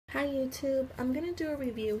Hi YouTube, I'm going to do a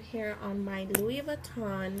review here on my Louis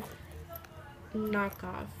Vuitton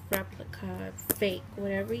knockoff, replica, fake,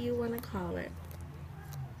 whatever you want to call it.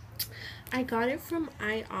 I got it from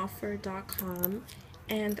Ioffer.com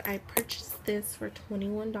and I purchased this for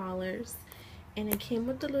 $21, and it came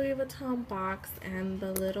with the Louis Vuitton box and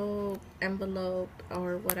the little envelope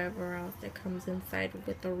or whatever else that comes inside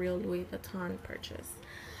with the real Louis Vuitton purchase.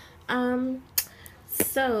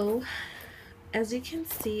 So as you can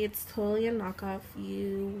see, it's totally a knockoff.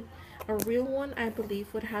 A real one, I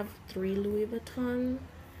believe, would have 3 Louis Vuitton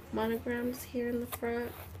monograms here in the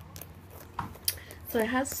front. So it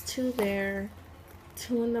has 2 there,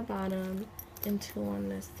 2 on the bottom, and 2 on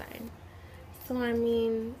this side. So I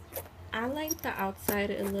mean, I like the outside.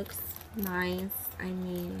 It looks nice. I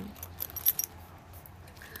mean,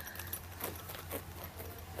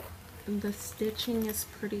 the stitching is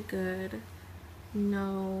pretty good.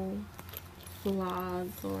 No flaws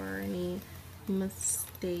or any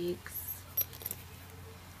mistakes.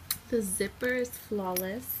 The zipper is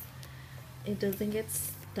flawless. It doesn't get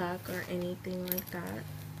stuck or anything like that.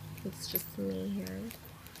 It's just me here.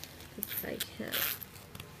 If I can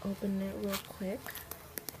open it real quick.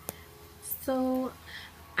 So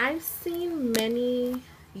I've seen many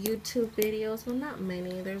YouTube videos, well not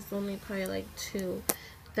many, there's only probably like 2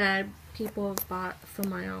 that people have bought from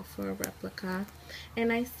Ioffer replica,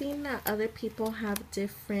 and I've seen that other people have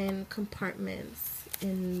different compartments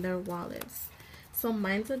in their wallets. So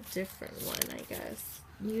mine's a different one, I guess.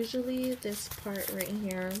 Usually this part right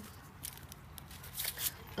here.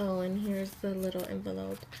 Oh, and here's the little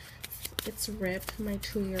envelope. It's ripped. My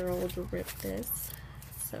 2-year-old ripped this,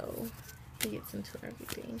 so he gets into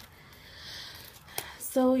everything.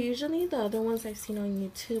 So usually the other ones I've seen on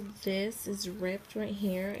YouTube, this is ripped right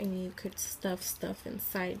here and you could stuff stuff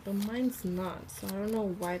inside, but mine's not. So I don't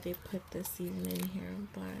know why they put this even in here,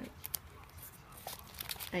 but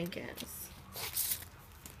I guess.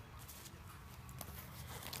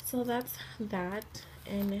 So that's that,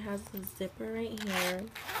 and it has a zipper right here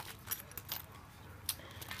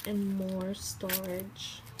and more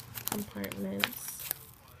storage compartments,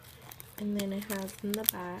 and then it has in the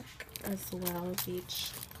back as well as each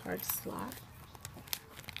card slot.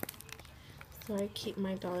 So I keep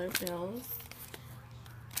my dollar bills,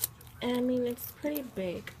 and I mean it's pretty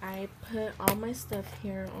big. I put all my stuff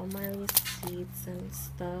here, all my receipts and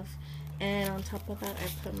stuff, and on top of that I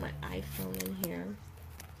put my iPhone in here.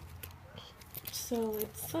 So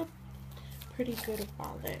it's a pretty good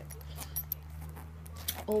wallet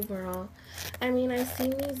overall. I mean, I've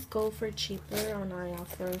seen these go for cheaper on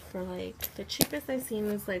Ioffer. For like, the cheapest I've seen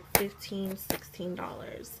is like $15,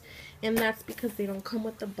 $16, and that's because they don't come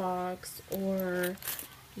with the box, or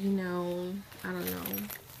you know, I don't know,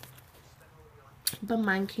 but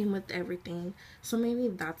mine came with everything, so maybe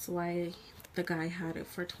that's why the guy had it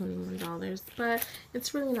for $21, but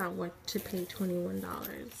it's really not worth to pay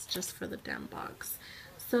 $21 just for the damn box.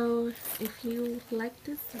 So if you like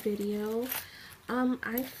this video,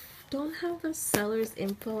 I don't have the seller's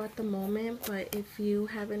info at the moment, but if you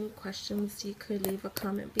have any questions, you could leave a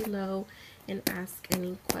comment below and ask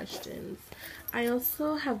any questions. I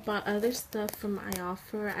also have bought other stuff from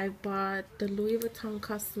Ioffer. I bought the Louis Vuitton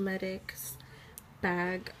Cosmetics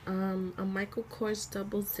bag, a Michael Kors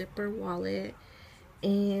double zipper wallet,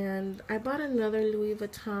 and I bought another Louis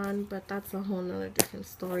Vuitton, but that's a whole nother different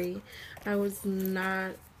story. I was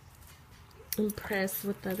not impressed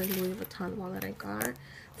with the other Louis Vuitton wallet I got,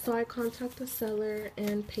 so I contacted the seller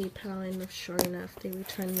and PayPal, and sure enough they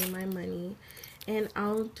returned me my money, and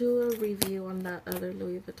I'll do a review on that other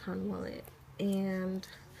Louis Vuitton wallet. And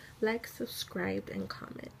like, subscribe, and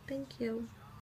comment. Thank you.